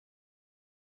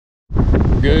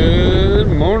Good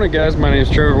morning, guys. My name is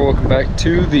Trevor. Welcome back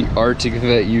to the Arctic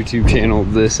Vette YouTube channel.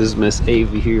 This is Miss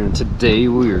Avi here, and today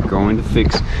we are going to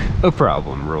fix a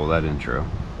problem. Roll that intro.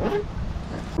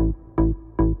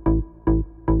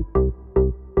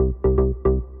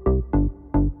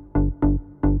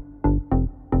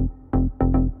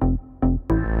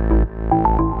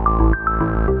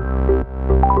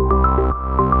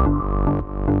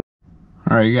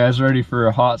 All right, you guys ready for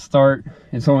a hot start?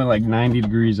 It's only like 90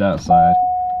 degrees outside.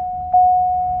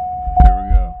 Here we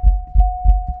go.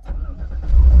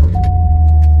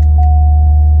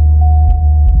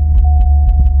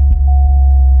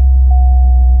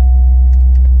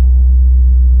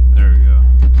 There we go.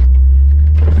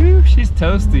 Whew, she's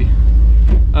toasty.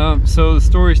 So the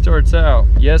story starts out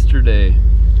yesterday.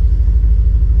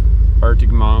 Arctic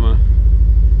Mama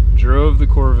drove the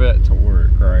Corvette to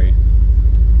work, right?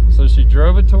 So she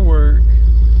drove it to work,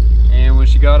 and when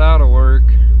she got out of work,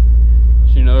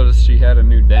 she noticed she had a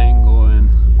new dangling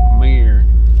mirror.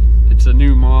 It's a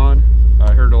new mod.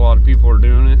 I heard a lot of people are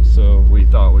doing it, so we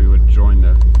thought we would join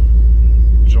them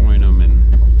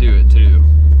and do it too.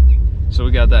 So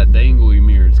we got that dangly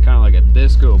mirror. It's kind of like a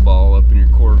disco ball up in your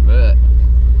Corvette.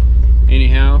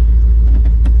 Anyhow,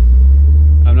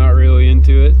 I'm not really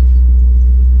into it.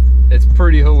 It's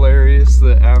pretty hilarious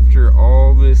that after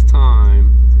all this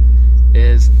time,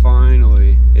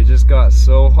 it just got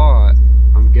so hot,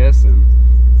 I'm guessing.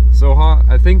 So hot,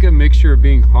 I think a mixture of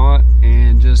being hot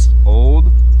and just old,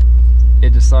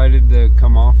 it decided to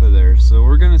come off of there. So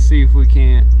we're gonna see if we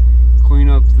can't clean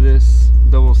up this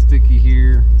double sticky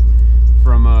here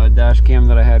from a dash cam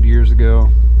that I had years ago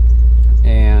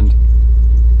and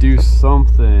do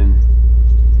something.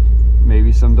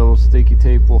 Maybe some double sticky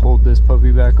tape will hold this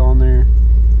puppy back on there.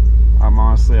 I'm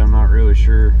not really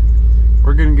sure.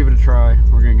 We're gonna give it a try.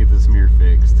 We're gonna get this mirror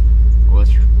fixed.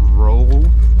 Let's roll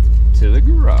to the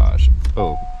garage.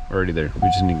 Oh, already there. We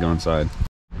just need to go inside.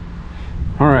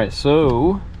 All right,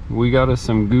 so we got us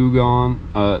some Goo Gone.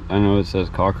 I know it says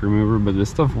caulk remover, but this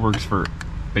stuff works for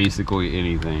basically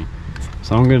anything.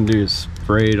 So I'm gonna do is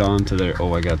spray it onto there.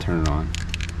 Oh, I gotta turn it on.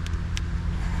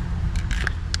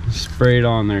 Spray it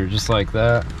on there just like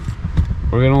that.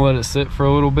 We're gonna let it sit for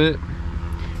a little bit.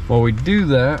 While we do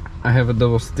that, I have a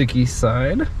double sticky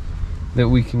side that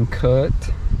we can cut.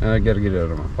 I gotta get it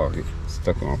out of my pocket. It's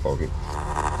stuck in my pocket.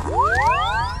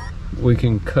 We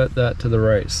can cut that to the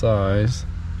right size,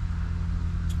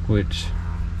 which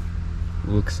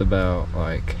looks about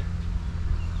like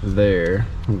there.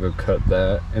 We'll go cut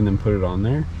that and then put it on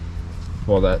there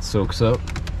while that soaks up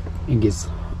and gets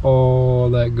all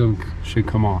that gunk should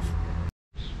come off.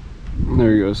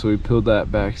 There you go. So we peeled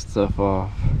that back stuff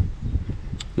off.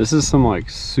 This is some like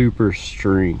super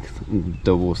strength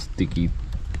double sticky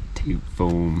tape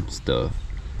foam stuff.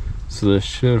 So this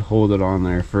should hold it on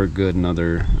there for a good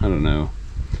another, I don't know.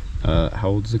 How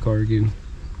old is the car again?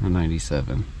 A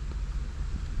 97.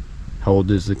 How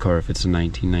old is the car if it's a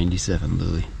 1997,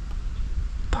 Lily?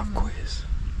 Pop quiz.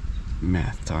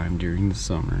 Math time during the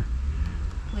summer.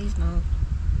 Please not.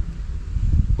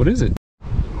 What is it?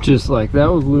 Just like that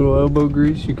with little elbow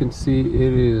grease, you can see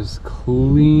it is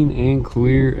clean and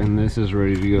clear, and this is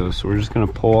ready to go. So we're just gonna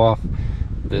pull off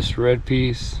this red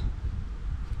piece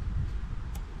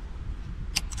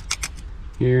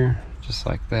here, just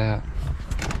like that.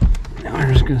 Now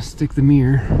we're just gonna stick the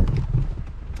mirror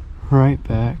right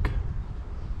back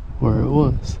where it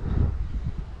was,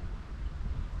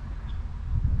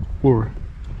 or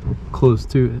close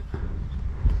to it.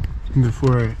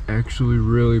 Before I actually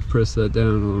really press that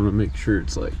down, I want to make sure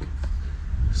it's like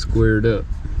squared up.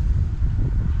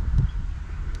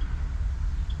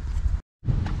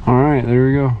 All right, there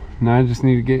we go. Now I just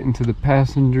need to get into the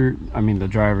the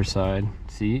driver's side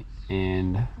seat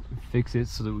and fix it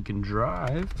so that we can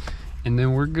drive, and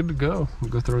then we're good to go. We'll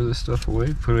go throw this stuff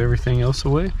away, put everything else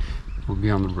away. We'll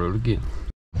be on the road again.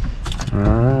 All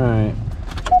right,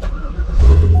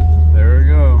 there we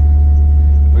go.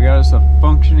 We got us a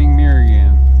functioning mirror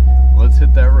again. Let's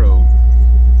hit that road.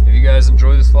 If you guys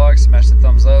enjoy this vlog, smash the